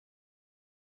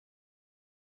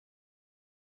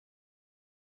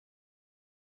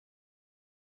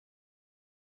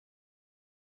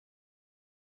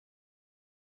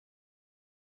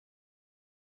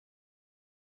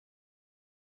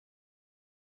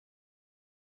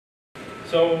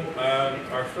So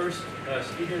our first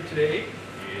speaker today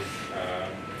is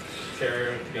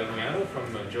Sarah Gagliano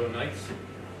from Joe Knight's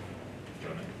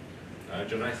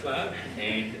lab,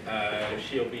 and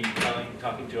she'll be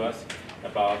talking to us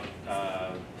about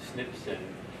SNPs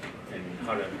and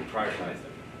how to prioritize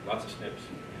them. Lots of SNPs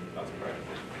and lots of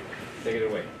prioritization. Take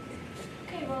it away.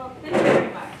 Okay, well, thank you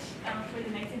very much for the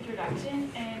nice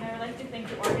introduction, and I would like to thank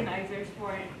the organizers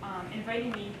for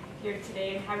inviting me here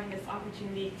today and having this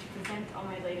opportunity to present on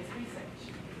my latest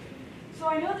research. So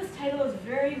I know this title is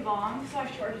very long, so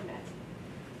I've shortened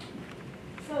it.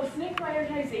 So SNP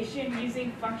prioritization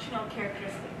using functional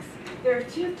characteristics. There are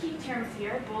two key terms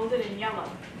here, bolded in yellow,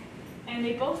 and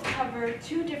they both cover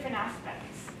two different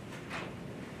aspects.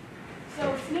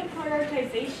 So SNP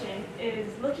prioritization is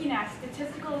looking at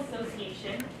statistical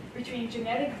association between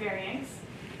genetic variants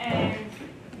and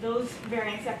those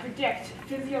variants that predict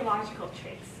physiological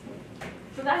traits.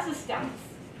 So that's the stems.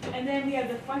 And then we have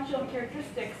the functional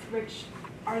characteristics, which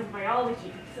are the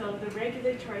biology, so the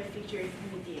regulatory features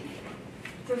in the DNA.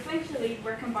 So essentially,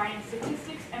 we're combining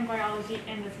statistics and biology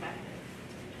in this method.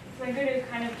 So I'm going to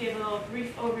kind of give a little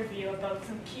brief overview about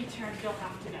some key terms you'll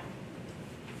have to know.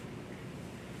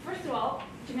 First of all,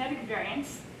 genetic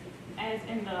variants, as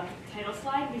in the title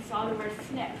slide, we saw the word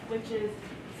SNP, which is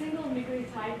single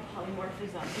nucleotide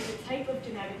polymorphism. It's a type of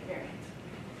genetic variant.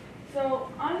 So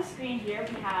on the screen here,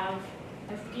 we have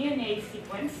a DNA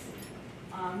sequence.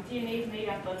 DNA is made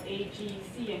up of A, G,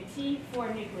 C, and T, 4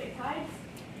 nucleotides.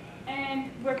 And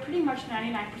we're pretty much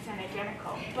 99%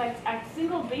 identical. But at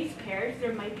single base pairs,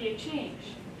 there might be a change.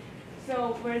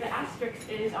 So where the asterisk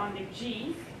is on the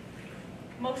G,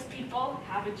 most people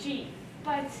have a G.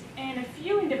 But in a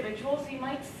few individuals, we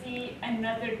might see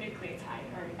another nucleotide,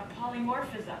 or a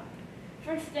polymorphism.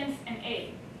 For instance, an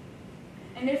A.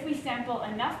 And if we sample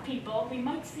enough people, we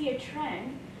might see a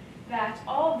trend that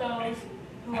all those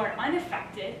who are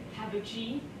unaffected have a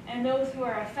G, and those who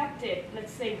are affected,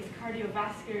 let's say with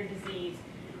cardiovascular disease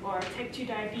or type 2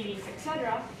 diabetes,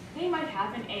 etc., they might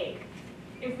have an A.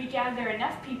 If we gather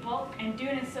enough people and do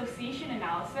an association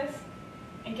analysis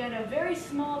and get a very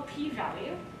small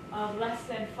p-value of less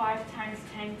than 5 times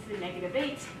 10 to the negative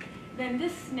 8, then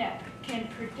this SNP can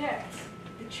predict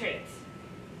the traits.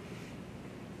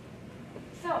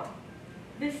 So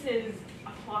this is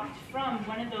a plot from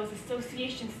one of those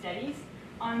association studies.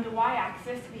 On the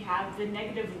y-axis, we have the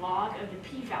negative log of the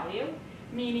p-value,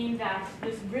 meaning that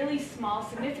this really small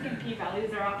significant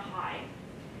p-values are up high.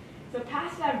 So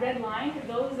past that red line,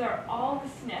 those are all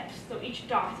the SNPs. So each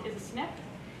dot is a SNP,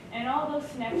 and all those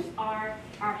SNPs are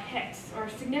hits, or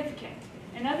significant.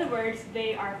 In other words,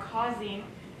 they are causing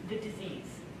the disease.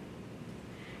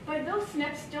 But those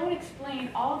SNPs don't explain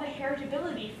all the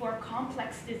heritability for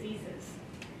complex diseases.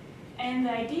 And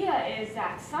the idea is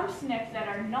that some SNPs that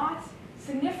are not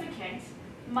significant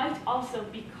might also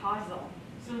be causal.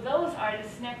 So those are the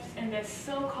SNPs in this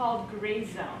so-called gray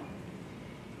zone.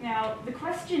 Now, the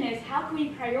question is, how can we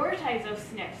prioritize those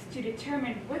SNPs to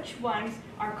determine which ones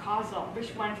are causal,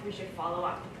 which ones we should follow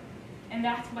up? And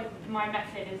that's what my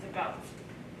method is about.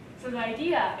 So the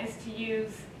idea is to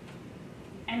use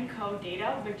ENCODE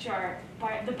data, which are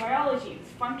the biology,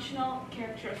 functional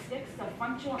characteristics, so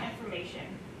functional information.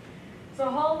 So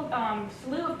a whole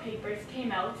slew of papers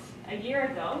came out a year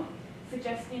ago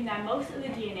suggesting that most of the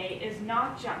DNA is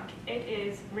not junk. It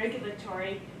is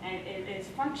regulatory and it is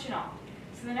functional.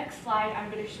 So the next slide, I'm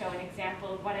going to show an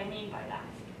example of what I mean by that.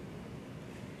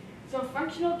 So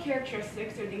functional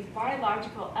characteristics, or these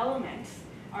biological elements,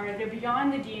 they're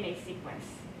beyond the DNA sequence.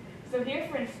 So here,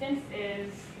 for instance,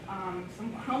 is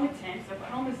some chromatin, so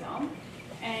chromosome,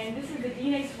 and this is the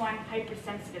DNase I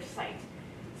hypersensitive site.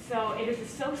 So it is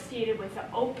associated with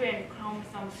the open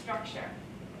chromosome structure.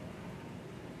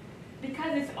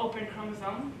 Because it's open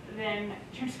chromosome, then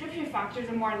transcription factors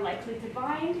are more likely to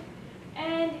bind,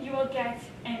 and you will get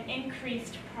an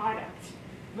increased product,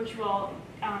 which will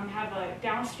have a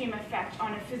downstream effect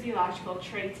on a physiological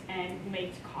trait and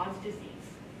may cause disease.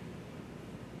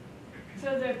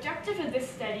 So the objective of this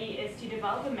study is to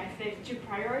develop a method to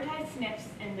prioritize SNPs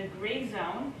in the gray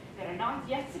zone that are not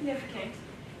yet significant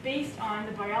based on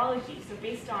the biology, so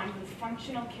based on those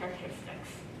functional characteristics.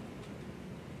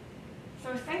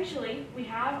 So essentially, we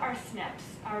have our SNPs,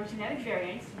 our genetic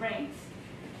variants, ranked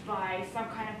by some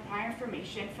kind of prior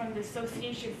information from the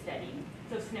association study,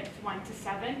 so SNPs 1 to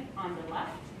 7 on the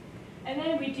left. And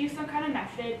then we do some kind of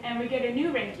method, and we get a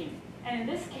new ranking. And in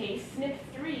this case, SNP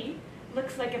 3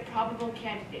 looks like a probable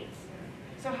candidate.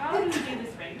 So how do we do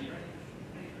this ranking?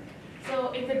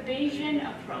 So it's a Bayesian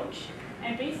approach,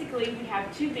 and basically we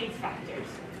have two base factors.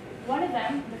 one of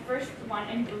them, the first one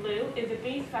in blue, is a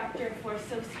Bayes factor for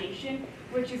association,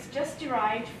 which is just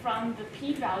derived from the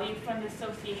p-value from the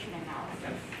association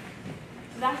analysis.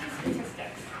 So that's the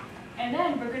statistics. And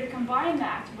then we're going to combine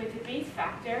that with a Bayes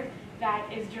factor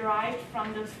that is derived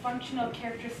from those functional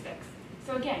characteristics.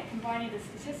 So again, combining the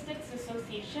statistics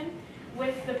association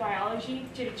with the biology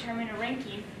to determine a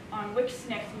ranking on which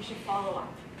SNPs we should follow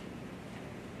up.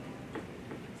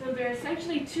 So there are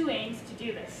essentially two aims to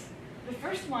do this. The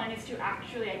first one is to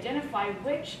actually identify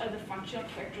which of the functional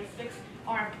characteristics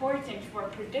are important for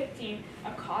predicting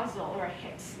a causal or a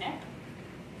hit SNP.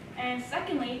 And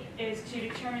secondly is to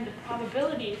determine the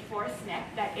probability for a SNP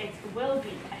that it will be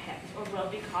a hit or will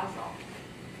be causal.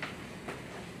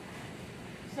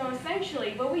 So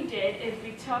essentially what we did is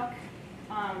we took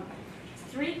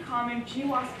 3 common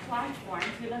GWAS platforms,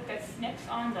 we looked at SNPs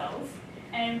on those,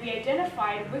 and we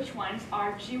identified which ones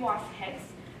are GWAS hits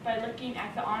by looking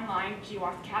at the online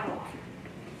GWAS catalog.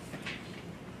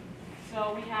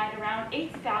 So we had around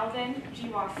 8,000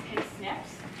 GWAS hit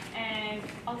SNPs and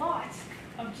a lot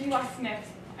of GWAS SNPs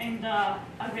in the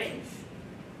arrays.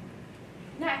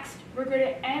 Next, we're going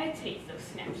to annotate those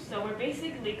SNPs. So we're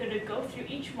basically going to go through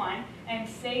each one and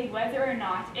say whether or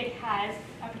not it has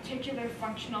a particular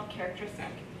functional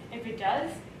characteristic. If it does,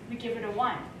 we give it a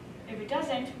 1. If it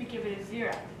doesn't, we give it a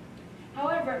 0.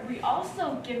 However, we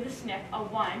also give the SNP a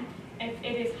 1 if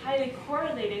it is highly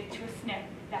correlated to a SNP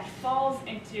that falls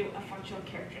into a functional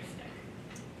characteristic.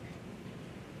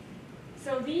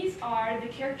 So these are the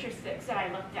characteristics that I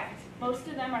looked at. Most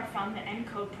of them are from the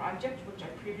ENCODE project, which I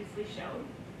previously showed.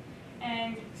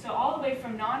 And so all the way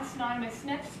from non-synonymous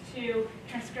SNPs to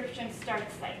transcription start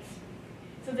sites.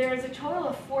 So there is a total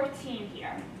of 14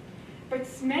 here. But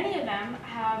many of them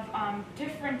have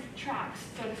different tracks,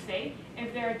 so to say,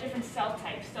 if there are different cell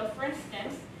types. So for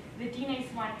instance, the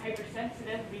DNase 1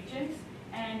 hypersensitive regions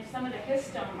and some of the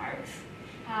histone marks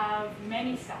have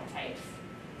many cell types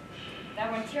that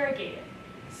were interrogated.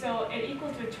 So it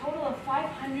equals to a total of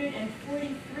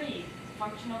 543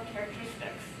 functional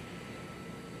characteristics.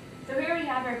 So here we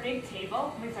have our big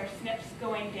table with our SNPs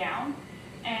going down,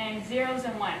 and zeros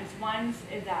and ones. Ones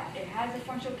is that it has a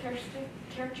functional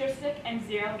characteristic, and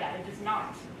 0 that it does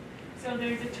not. So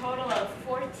there's a total of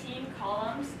 14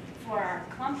 columns for our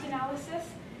clump analysis,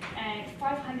 and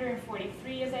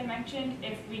 543, as I mentioned,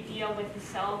 if we deal with the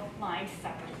cell lines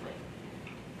separately.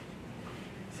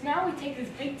 So now we take this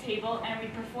big table and we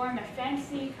perform a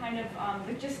fancy kind of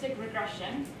logistic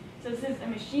regression. So this is a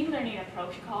machine learning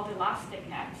approach called elastic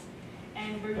nets,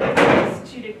 and we're using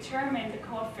this to determine the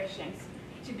coefficients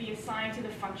to be assigned to the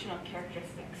functional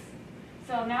characteristics.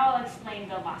 So now I'll explain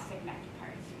the elastic net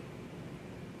part.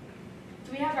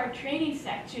 So we have our training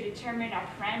set to determine our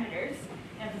parameters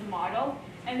of the model,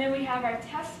 and then we have our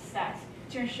test set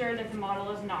to ensure that the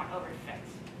model is not overfit.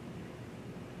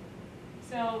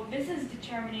 So this is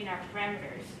determining our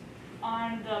parameters.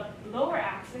 On the lower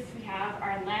axis, we have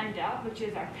our lambda, which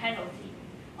is our penalty.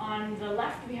 On the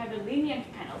left, we have the lenient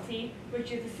penalty,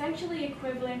 which is essentially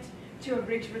equivalent to a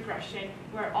ridge regression,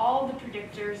 where all the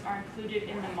predictors are included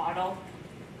in the model.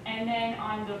 And then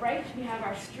on the right, we have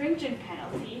our stringent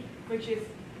penalty, which is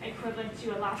equivalent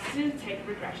to a lasso type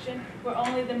regression, where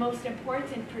only the most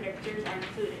important predictors are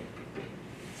included.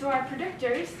 So our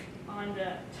predictors on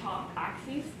the top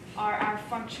axes are our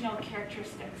functional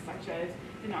characteristics, such as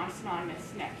the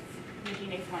non-synonymous SNPs, the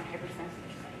DNase 1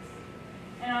 hypersensitive sites.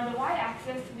 And on the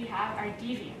y-axis, we have our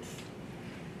deviance.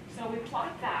 So we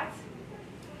plot that,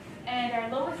 and our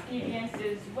lowest deviance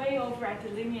is way over at the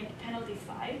lenient penalty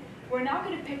side. We're not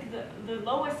going to pick the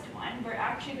lowest one. We're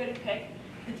actually going to pick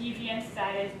the deviance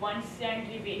that is 1 standard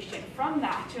deviation from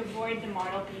that to avoid the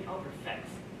model being overfit.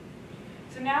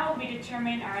 So now we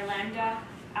determine our lambda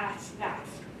at that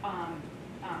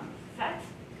set.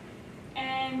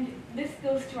 And this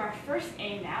goes to our first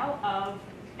aim now of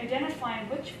identifying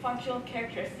which functional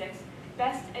characteristics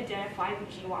best identify the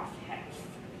GWAS hits.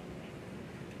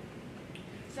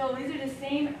 So these are the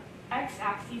same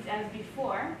x-axes as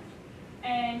before.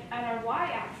 And at our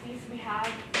y-axis, we have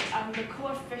the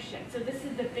coefficient. So this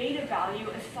is the beta value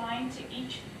assigned to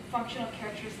each functional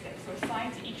characteristic, so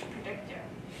assigned to each predictor.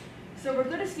 So we're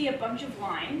going to see a bunch of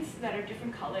lines that are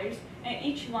different colors, and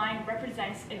each line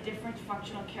represents a different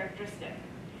functional characteristic.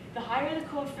 The higher the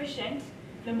coefficient,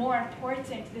 the more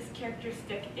important this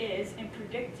characteristic is in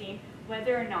predicting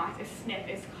whether or not a SNP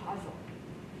is causal.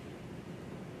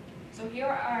 So here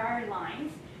are our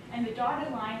lines, and the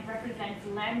dotted line represents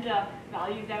the lambda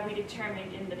value that we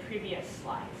determined in the previous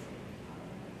slides.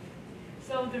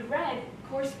 So the red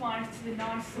corresponds to the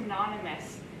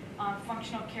non-synonymous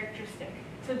functional characteristic.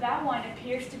 So that one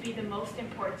appears to be the most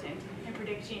important in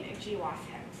predicting a GWAS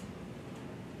hit.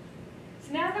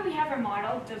 So now that we have our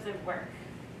model, does it work?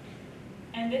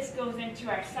 And this goes into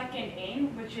our second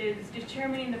aim, which is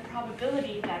determining the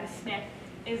probability that a SNP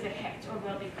is a hit or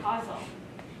will be causal.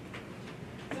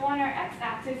 So on our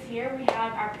x-axis here, we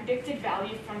have our predicted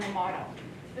value from the model.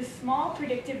 The small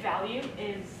predicted value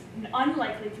is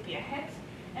unlikely to be a hit,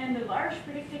 and the large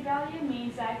predicted value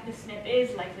means that the SNP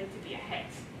is likely to be a hit.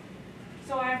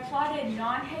 So I've plotted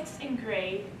non-hits in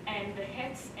gray and the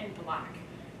hits in black.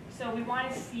 So we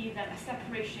want to see a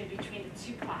separation between the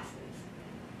two classes.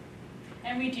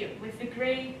 And we do, with the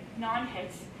gray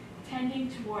non-hits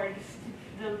tending towards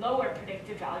the lower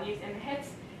predicted values and the hits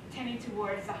tending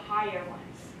towards the higher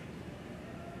ones.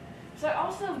 So I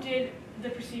also did the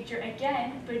procedure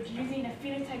again, but using a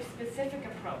phenotype-specific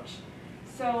approach.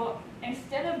 So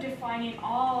instead of defining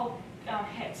all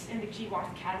hits in the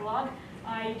GWAS catalog,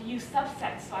 I used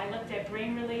subsets. So I looked at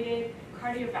brain-related,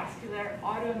 cardiovascular,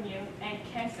 autoimmune, and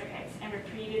cancer hits and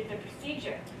repeated the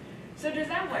procedure. So does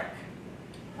that work?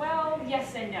 Well,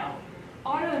 yes and no.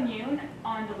 Autoimmune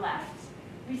on the left,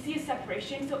 we see a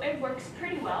separation, so it works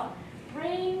pretty well.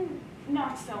 Brain,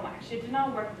 not so much. It did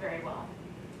not work very well.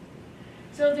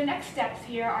 So the next steps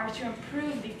here are to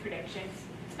improve these predictions,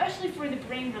 especially for the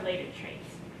brain-related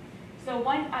traits. So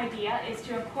one idea is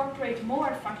to incorporate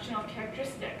more functional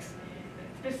characteristics,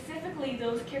 specifically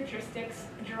those characteristics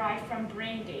derived from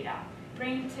brain data,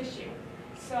 brain tissue.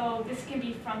 So this can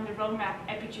be from the Roadmap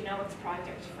Epigenomics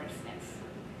project, for instance.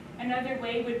 Another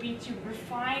way would be to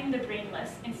refine the brain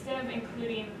list. Instead of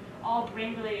including all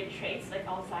brain-related traits like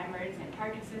Alzheimer's and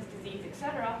Parkinson's disease,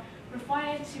 etc.,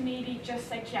 refine it to maybe just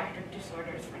psychiatric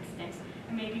disorders, for instance,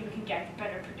 and maybe we can get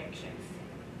better predictions.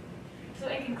 So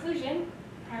in conclusion,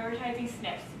 prioritizing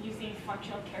SNPs using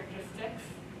functional characteristics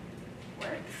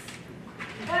works,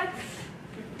 but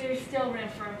there's still room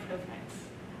for improvements.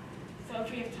 So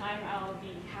if we have time, I'll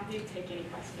be happy to take any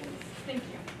questions. Thank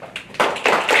you.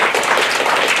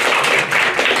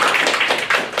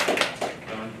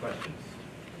 Questions?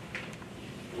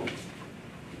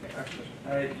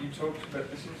 You talked about,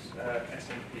 this is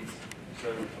SNPs, so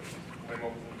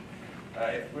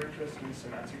if we're interested in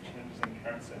somatic changes in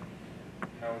cancer,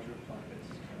 how would you apply this?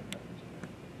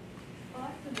 Well,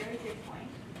 that's a very good point.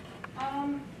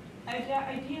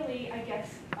 Ideally, I guess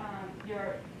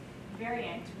your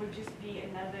variant would just be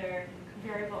another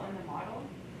variable in the model.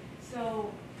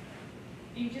 So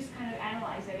you just kind of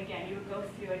analyze it again. You would go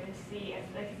through it and see if,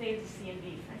 like say it's a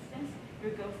CMV, for instance, you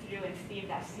would go through and see if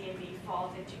that CMV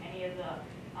falls into any of the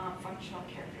functional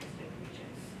characteristic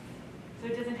regions. So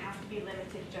it doesn't have to be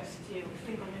limited just to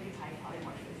single nucleotide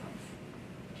polymorphisms.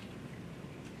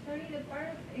 Sorry, the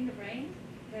part in the brain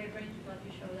plot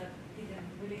you showed that didn't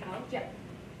really help. Yeah.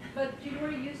 But you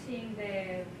were using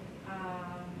the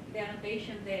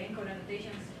annotation, the encode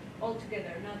annotations all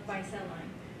together, not by cell line.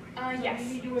 So Yes.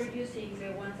 maybe you were using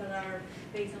the ones that are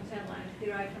based on cell lines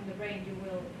derived from the brain. You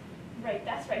will. Right,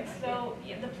 that's right. So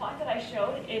the plot that I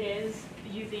showed, it is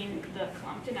using the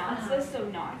clumped analysis, so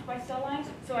not by cell lines.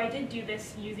 So I did do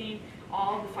this using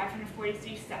all the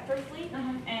 543 separately,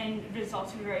 and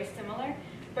results were very similar.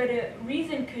 But a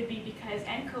reason could be because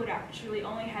ENCODE actually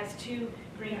only has 2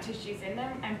 brain tissues in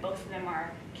them, and both of them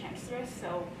are cancerous,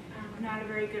 so not a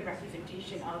very good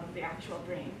representation of the actual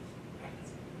brain.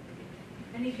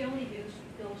 And if you only use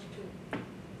those two,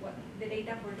 what the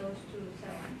data for those 2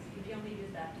 cell lines? If you only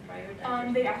use that to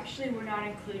prioritize? They actually were not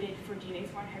included for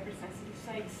DNase-1 hypersensitive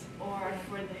sites or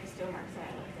for the histomarks that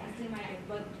I looked at.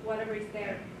 But whatever is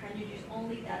there, can you use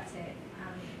only that set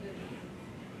and do the?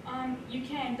 You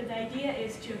can, but the idea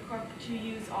is to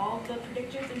use all the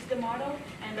predictors into the model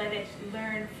and let it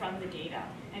learn from the data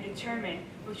and determine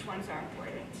which ones are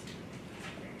important.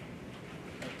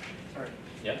 Sorry.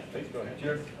 Yeah, please go ahead.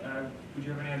 Would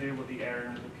you have any idea what the area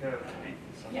under the curve would be?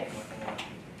 Yes. Like that.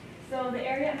 So the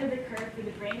area under the curve for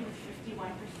the brain was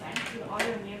 51%, for the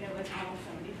autoimmune it was almost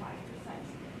 75%.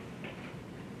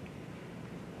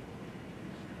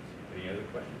 Any other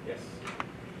questions? Yes.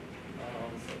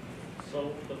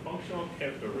 So the functional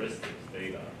characteristics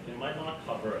data, it might not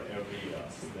cover every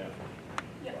SNP,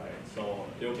 Yep. right? So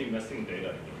there'll be missing data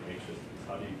in your matrices.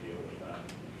 How do you deal with that?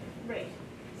 Right.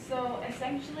 So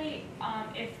essentially,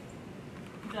 if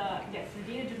the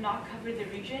data does not cover the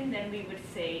region, then we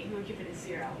would give it a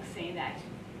 0, saying that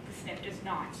the SNP does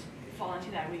not fall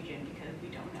into that region because we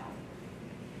don't know.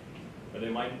 But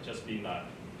it might just be not,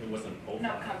 it wasn't profiled.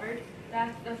 Not covered.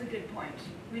 That's a good point.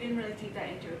 We didn't really take that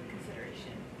into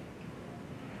consideration.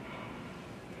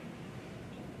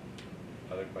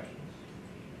 Other questions?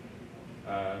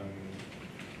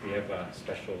 We have a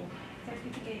special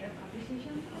Certificate of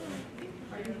acquisition or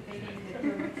participating in the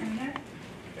program seminar.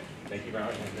 you very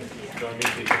much. Join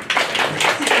me,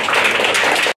 please.